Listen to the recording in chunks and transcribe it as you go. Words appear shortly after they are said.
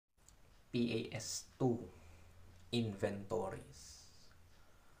PAS2, Inventories.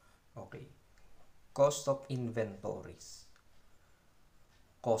 Okay. Cost of inventories.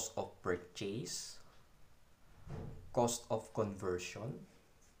 Cost of purchase, cost of conversion,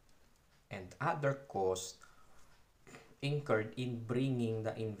 and other costs incurred in bringing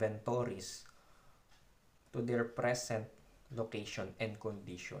the inventories to their present location and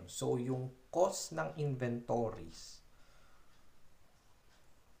condition. So, yung cost ng inventories,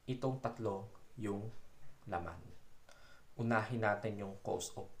 itong tatlo yung laman. Unahin natin yung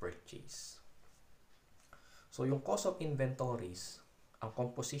cost of purchase. So, yung cost of inventories, ang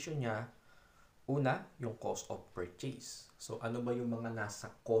composition niya, una, yung cost of purchase. So, ano ba yung mga nasa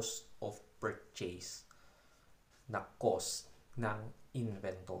cost of purchase na cost ng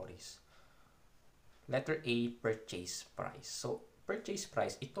inventories? Letter A, purchase price. So, purchase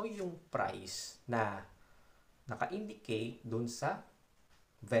price, ito yung price na naka-indicate dun sa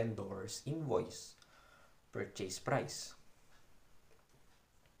vendor's invoice. Purchase price.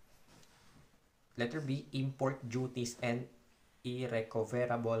 Letter B, import duties and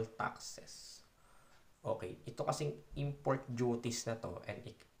irrecoverable taxes. Okay, ito kasing import duties na to and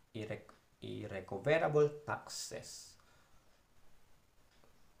irrecoverable taxes.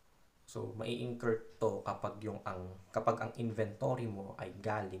 So, mai-incur to kapag ang inventory mo ay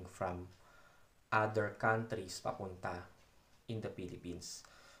galing from other countries papunta in the Philippines.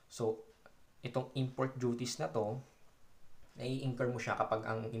 So, itong import duties na to, nai-incur mo siya kapag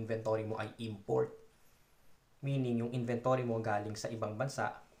ang inventory mo ay import. Meaning, yung inventory mo galing sa ibang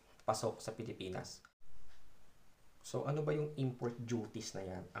bansa, pasok sa Pilipinas. So, ano ba yung import duties na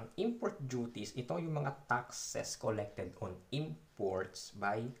yan? Ang import duties, ito yung mga taxes collected on imports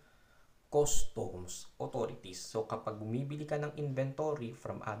by customs authorities. So, kapag bumibili ka ng inventory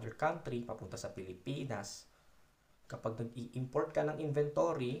from other country, papunta sa Pilipinas, kapag nag-i-import ka ng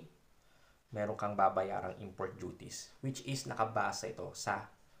inventory, meron kang babayarang import duties, which is nakabase ito sa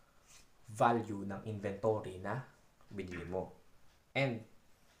value ng inventory na binili mo. And,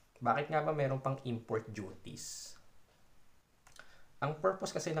 bakit nga ba meron pang import duties? Ang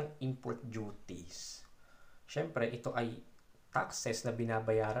purpose kasi ng import duties, syempre, ito ay taxes na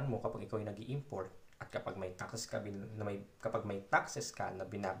binabayaran mo kapag ikaw ay nag-i-import at kapag may taxes ka na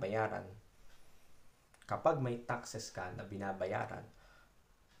binabayaran,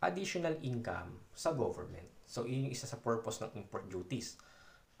 additional income sa government. So, yun yung isa sa purpose ng import duties.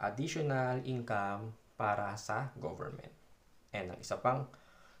 Additional income para sa government. And ang isa pang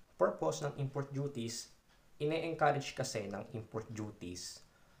purpose ng import duties, ine-encourage kasi ng import duties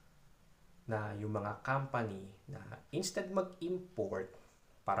na yung mga company na instead mag-import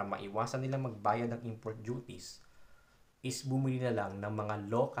para maiwasan nila magbayad ng import duties is bumili na lang ng mga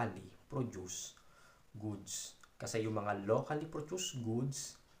locally produced goods. Kasi yung mga locally produced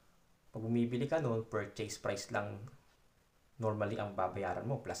goods, pag bumibili ka nun, purchase price lang normally ang babayaran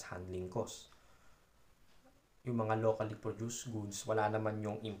mo plus handling cost. Yung mga locally produced goods, wala naman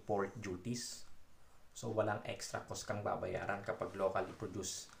yung import duties. So, walang extra cost kang babayaran kapag locally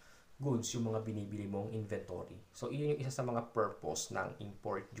produced goods yung mga binibili mong inventory. So, yun yung isa sa mga purpose ng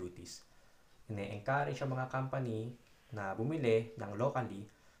import duties. Ine-encourage ang mga company na bumili ng locally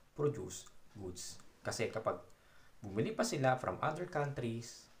produced goods. Kasi kapag bumili pa sila from other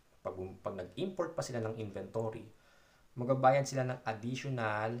countries, pag nag-import pa sila ng inventory, magbabayad sila ng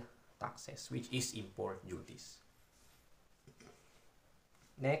additional taxes, which is import duties.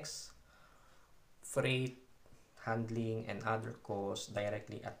 Next, freight, handling, and other costs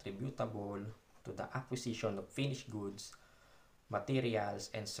directly attributable to the acquisition of finished goods,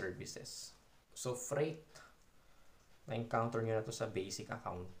 materials, and services. So, freight, na-encounter nyo na to sa basic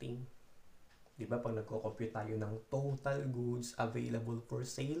accounting. Diba, pag nagko-compute tayo ng total goods available for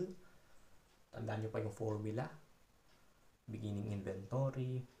sale, tandaan nyo pa yung formula. Beginning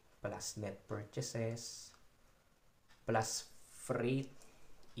inventory, plus net purchases, plus freight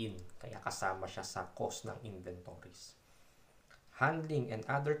in. Kaya kasama siya sa cost ng inventories. Handling and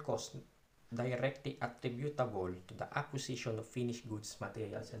other costs directly attributable to the acquisition of finished goods,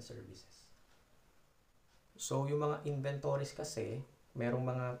 materials, and services. So, yung mga inventories kasi, merong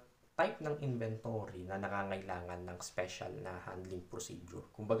mga type ng inventory na nangangailangan ng special na handling procedure.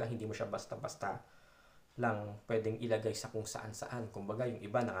 Kumbaga, hindi mo siya basta-basta lang pwedeng ilagay sa kung saan-saan. Kumbaga, yung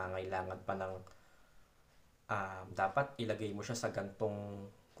iba nangangailangan pa ng dapat ilagay mo siya sa gantong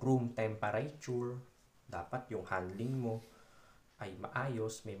room temperature. Dapat yung handling mo ay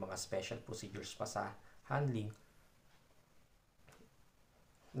maayos. May mga special procedures pa sa handling.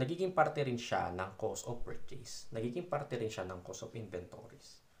 Nagiging parte rin siya ng cost of purchase. Nagiging parte rin siya ng cost of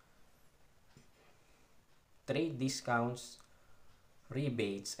inventories. Trade discounts,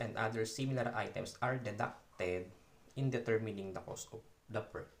 rebates, and other similar items are deducted in determining the cost of the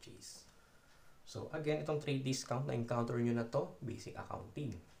purchase. So again, itong trade discount na encounter nyo na to, basic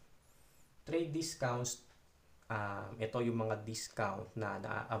accounting. Trade discounts, ito yung mga discount na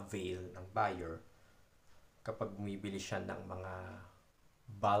na-avail ng buyer kapag bumibili siya ng mga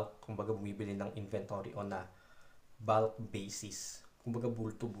bulk, kumbaga bumibili ng inventory on a bulk basis, kumbaga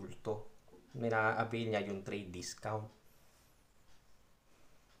bulto-bulto. May na-avail niya yung trade discount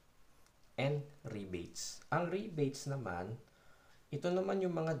and rebates. Ang rebates naman, ito naman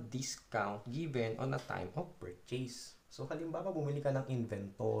yung mga discount given on a time of purchase. So, halimbawa, bumili ka ng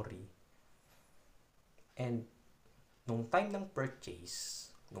inventory. And, nung time ng purchase,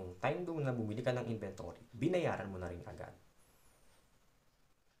 nung time doon na bumili ka ng inventory, binayaran mo na rin agad.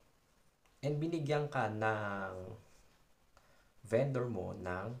 And, binigyan ka ng vendor mo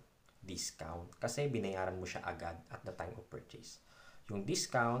ng discount. Kasi, binayaran mo siya agad at the time of purchase. Yung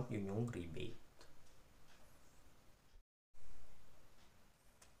discount, yun yung rebate.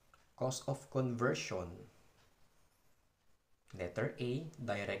 Cost of conversion. Letter A,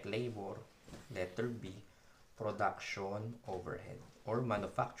 direct labor. Letter B, production overhead or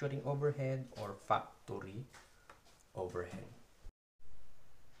manufacturing overhead or factory overhead.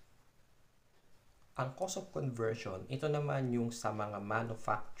 Ang cost of conversion, ito naman yung sa mga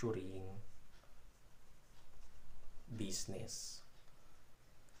manufacturing business.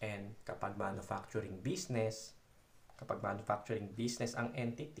 And kapag manufacturing business ang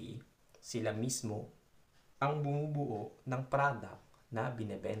entity, sila mismo ang bumubuo ng product na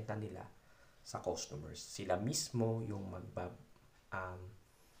binebenta nila sa customers. Sila mismo yung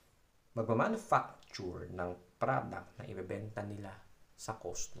magmamanufacture ng product na ibebenta nila sa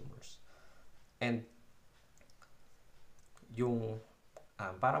customers. And yung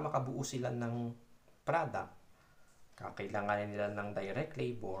para makabuo sila ng product, kakailanganin nila ng direct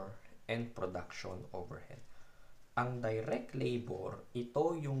labor and production overhead. Ang direct labor,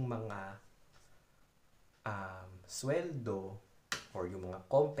 ito yung mga sweldo or yung mga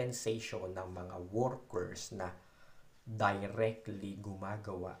compensation ng mga workers na directly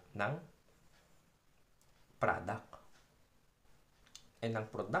gumagawa ng product. And ang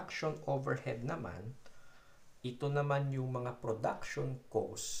production overhead naman, ito naman yung mga production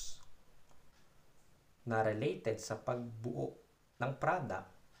costs na related sa pagbuo ng product,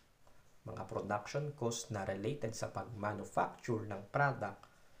 mga production costs na related sa pag-manufacture ng product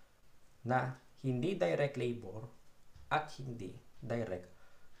na hindi direct labor at hindi direct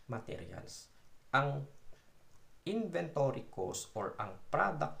materials. Ang inventory cost or ang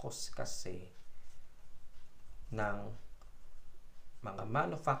product cost kasi ng mga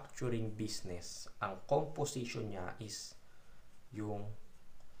manufacturing business, ang composition niya is yung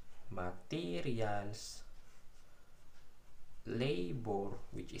materials, labor,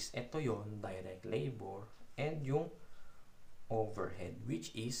 which is ito yon, direct labor, and yung overhead, which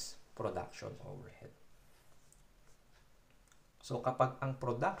is production overhead. So, kapag ang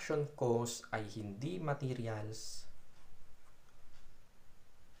production cost ay hindi materials,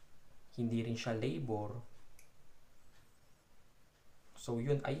 hindi rin siya labor, so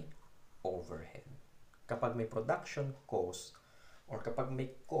yun ay overhead. Kapag may production cost, or kapag may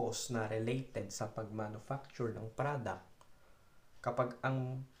cost na related sa pag-manufacture ng product, kapag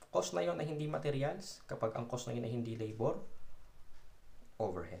ang cost na yun ay hindi materials, kapag ang cost na yun ay hindi labor,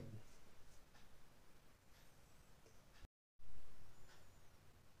 overhead.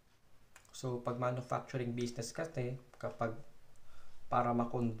 So, pag manufacturing business kasi, kapag para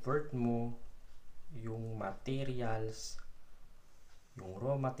ma-convert mo yung materials, yung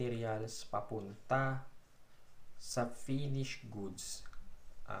raw materials, papunta sa finished goods,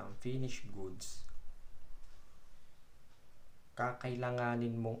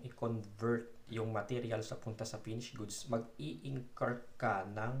 kakailanganin mong i-convert yung materials sa punta sa finished goods, mag-i-incur ka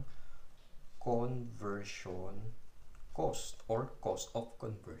ng conversion cost or cost of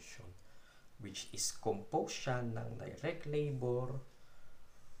conversion, which is composed siya ng direct labor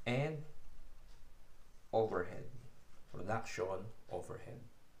and overhead, production overhead.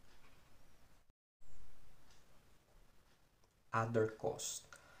 Other costs.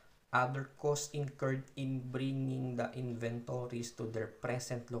 Other costs incurred in bringing the inventories to their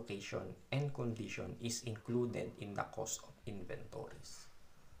present location and condition is included in the cost of inventories.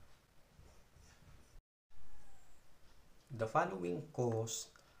 The following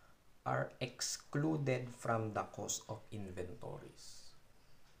costs are excluded from the cost of inventories.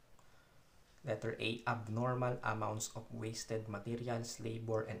 Letter A, abnormal amounts of wasted materials,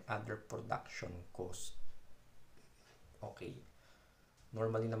 labor, and other production costs. Okay.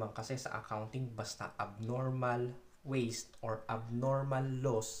 Normally naman kasi sa accounting, basta abnormal waste or abnormal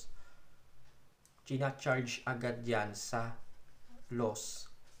loss, charge agad yan sa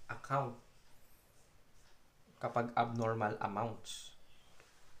loss account kapag abnormal amounts.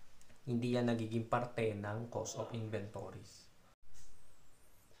 Hindi yan nagiging parte ng cost of inventories.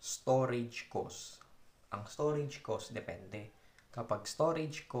 Storage cost. Ang storage cost depende. Kapag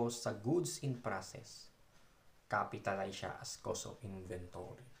storage cost sa goods in process, capitalize siya as cost of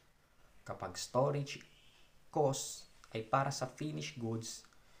inventory. Kapag storage cost ay para sa finished goods,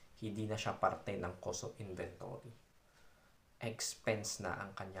 hindi na siya parte ng cost of inventory. Expense na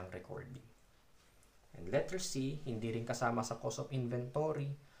ang kanyang recording. And letter C, hindi rin kasama sa cost of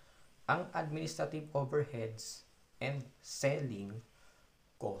inventory ang administrative overheads and selling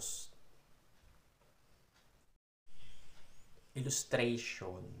cost.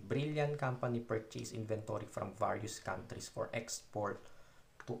 Illustration, brilliant company purchase inventory from various countries for export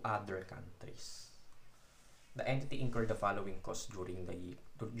to other countries. The entity incurred the following costs during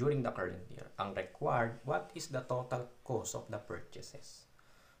the current year. Ang required, what is the total cost of the purchases?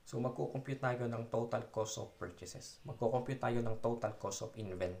 So magko-compute tayo ng total cost of purchases. Magko-compute tayo ng total cost of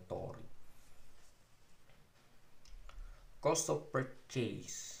inventory. Cost of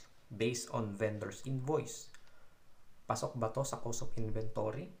purchase based on vendor's invoice. Pasok ba to sa cost of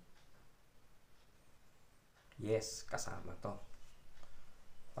inventory? Yes, kasama to.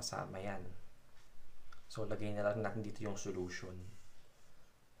 Kasama yan. So, lagay na lang natin dito yung solution.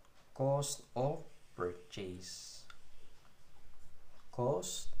 Cost of purchase.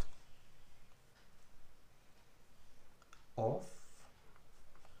 Cost of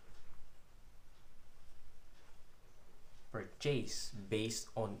purchase based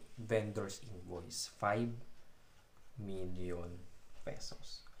on vendor's invoice. 5 million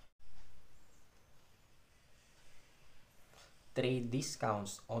pesos. Trade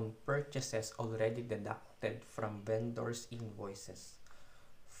discounts on purchases already deducted from vendors' invoices,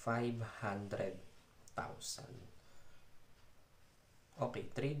 500,000. Okay,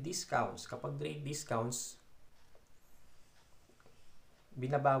 trade discounts. Kapag trade discounts,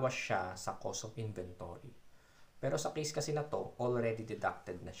 binabawas siya sa cost of inventory. Pero sa case kasi na to, already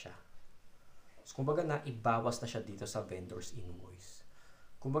deducted na siya. So, kumbaga naibawas na siya dito sa vendor's invoice.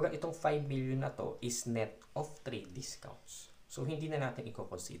 Kumbaga itong 5 million na to is net of trade discounts. So, hindi na natin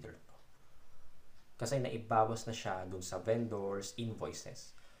i-consider to. Kasi naibawas na siya dun sa vendor's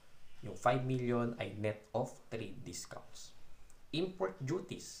invoices. Yung 5 million ay net of trade discounts. Import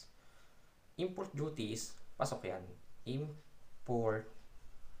duties. Import duties, pasok yan. Import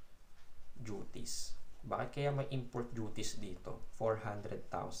duties. Bakit kaya may import duties dito?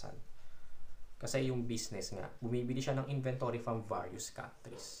 400,000. Kasi yung business nga, bumibili siya ng inventory from various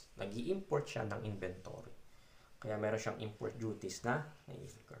countries. Nag-i-import siya ng inventory. Kaya meron siyang import duties na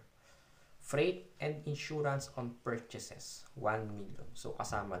na-incur. Freight and insurance on purchases, 1 million. So,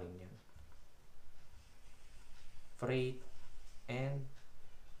 kasama rin yan. Freight and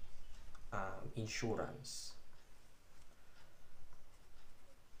insurance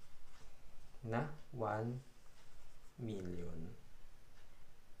na 1 million.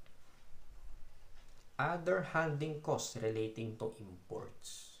 Other handling costs relating to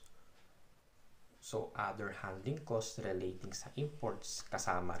imports. So, other handling costs relating sa imports,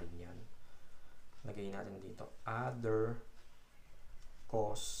 kasama rin yan. Lagay natin dito. Other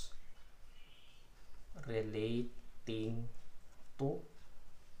costs relating to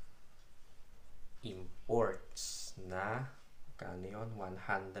imports na, kano yun?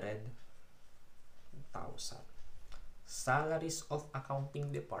 100,000. Salaries of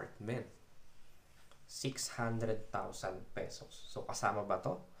accounting department, 600,000 pesos. So, kasama ba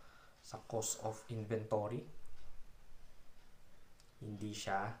to sa cost of inventory? Hindi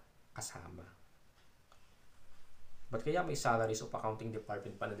siya kasama. Ba't kaya may salaries of accounting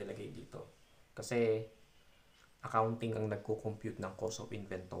department pa na nilagay dito? Kasi accounting ang nagko-compute ng cost of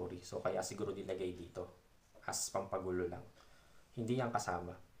inventory. So, kaya siguro nilagay dito as pampagulo lang. Hindi yan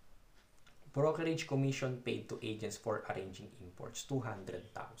kasama. Brokerage commission paid to agents for arranging imports,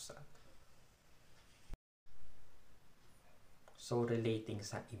 200,000. So, relating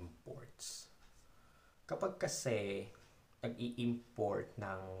sa imports. Kapag kasi nag-i-import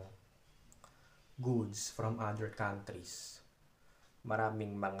ng goods from other countries,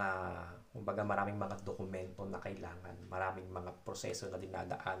 maraming mga dokumento na kailangan, maraming mga proseso na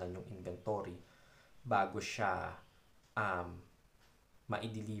dinadaanan yung inventory bago siya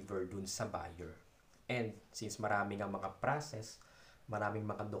ma-deliver dun sa buyer. And since maraming ang mga process, maraming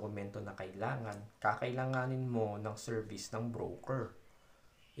mga dokumento na kakailanganin mo ng service ng broker.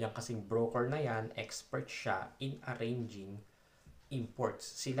 Yan kasing broker na yan, expert siya in arranging imports.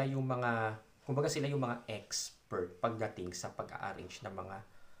 Sila yung mga Kumbaga sila yung mga expert pagdating sa pag-arrange ng mga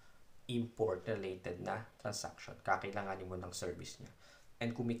import-related na transaction. Kakailanganin mo ng service niya.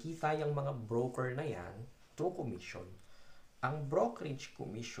 And kumikita yung mga broker na yan through commission. Ang brokerage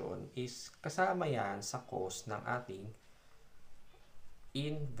commission is kasama yan sa cost ng ating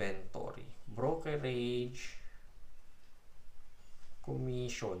inventory. Brokerage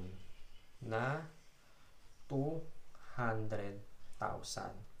commission na 200,000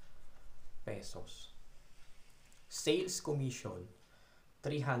 pesos. Sales commission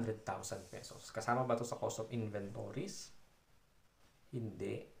 300,000 pesos. Kasama ba ito sa cost of inventories?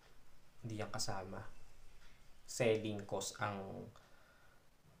 Hindi. Hindi yan kasama. Selling cost ang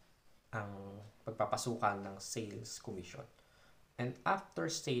pagpapasukan ng sales commission. And after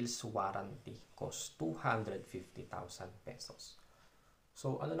sales warranty cost 250,000 pesos.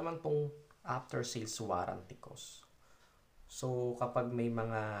 So ano naman tong after sales warranty cost? So kapag may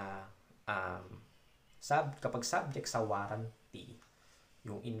mga kapag subject sa warranty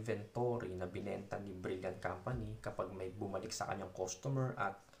yung inventory na binenta ni Brilliant Company, kapag may bumalik sa kanyang customer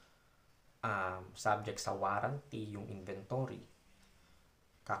at subject sa warranty yung inventory,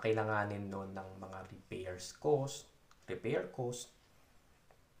 kakailanganin nun ng mga repair cost,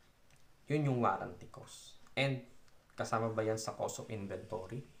 yun yung warranty cost. And kasama ba yan sa cost of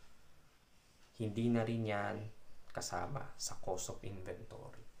inventory? Hindi na rin yan kasama sa cost of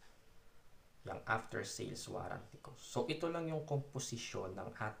inventory, yung after sales warranty cost. So ito lang yung composition ng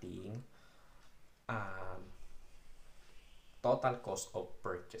ating total cost of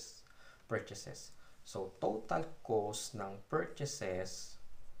purchases. So total cost ng purchases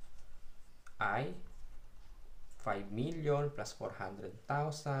ay 5 million plus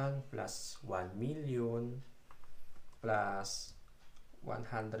 400,000 plus 1 million plus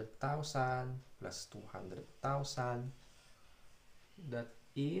 100,000 plus 200,000. That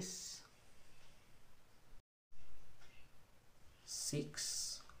is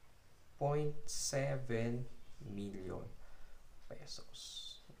 6.7 million pesos.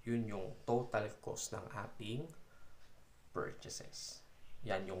 Yun yung total cost ng ating purchases.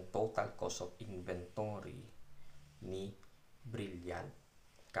 Yan yung total cost of inventory ni Brilliant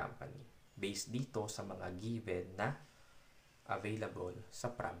Company based dito sa mga given na available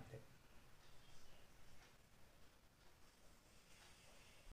sa problem.